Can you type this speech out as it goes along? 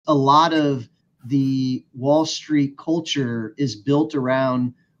a lot of the Wall Street culture is built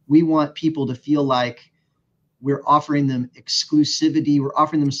around, we want people to feel like we're offering them exclusivity. We're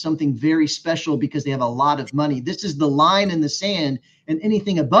offering them something very special because they have a lot of money. This is the line in the sand, and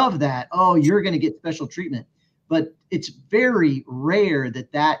anything above that, oh, you're going to get special treatment. But it's very rare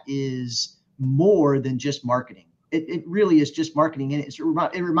that that is more than just marketing. It really is just marketing. And it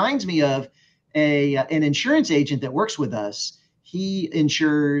reminds me of an insurance agent that works with us. He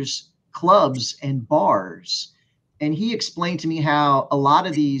insures clubs and bars. And he explained to me how a lot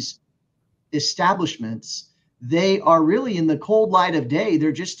of these establishments, they are really in the cold light of day.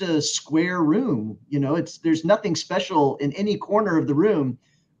 They're just a square room. There's nothing special in any corner of the room.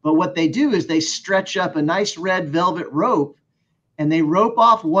 But what they do is they stretch up a nice red velvet rope and they rope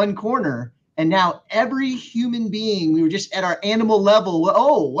off one corner. And now every human being, we were just at our animal level.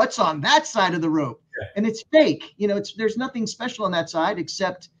 Oh, what's on that side of the rope? Yeah. And it's fake. There's nothing special on that side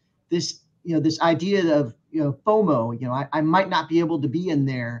except this, this idea of, FOMO. I might not be able to be in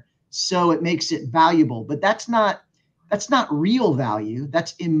there, so it makes it valuable. But that's not real value.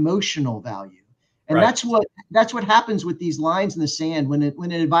 That's emotional value. And right. That's what happens with these lines in the sand when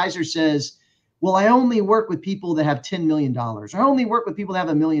an advisor says, well, I only work with people that have $10 million. I only work with people that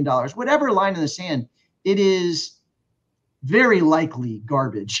have $1 million. Whatever line in the sand, it is very likely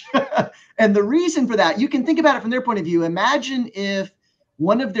garbage. And the reason for that, you can think about it from their point of view. Imagine if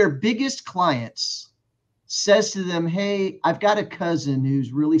one of their biggest clients says to them, hey, I've got a cousin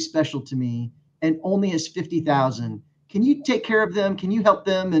who's really special to me and only has 50,000. Can you take care of them? Can you help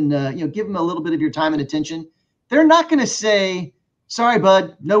them and give them a little bit of your time and attention? They're not going to say, sorry,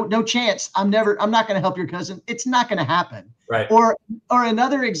 bud, no chance. I'm not going to help your cousin. It's not going to happen. Right. Or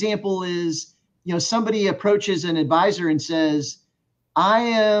another example is, somebody approaches an advisor and says, I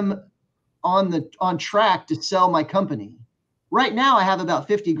am on track to sell my company. Right now I have about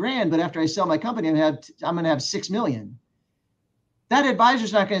 50 grand, but after I sell my company, I'm going to have 6 million. That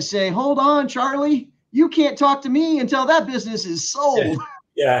advisor's not going to say, hold on, Charlie, you can't talk to me until that business is sold.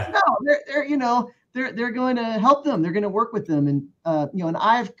 Yeah. No, they're going to help them. They're going to work with them. And, and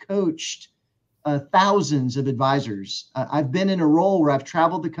I've coached thousands of advisors. I've been in a role where I've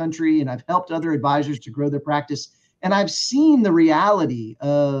traveled the country and I've helped other advisors to grow their practice. And I've seen the reality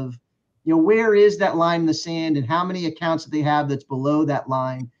of, where is that line in the sand and how many accounts that they have that's below that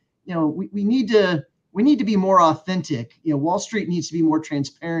line. We need to be more authentic. Wall Street needs to be more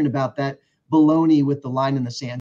transparent about that baloney with the line in the sand.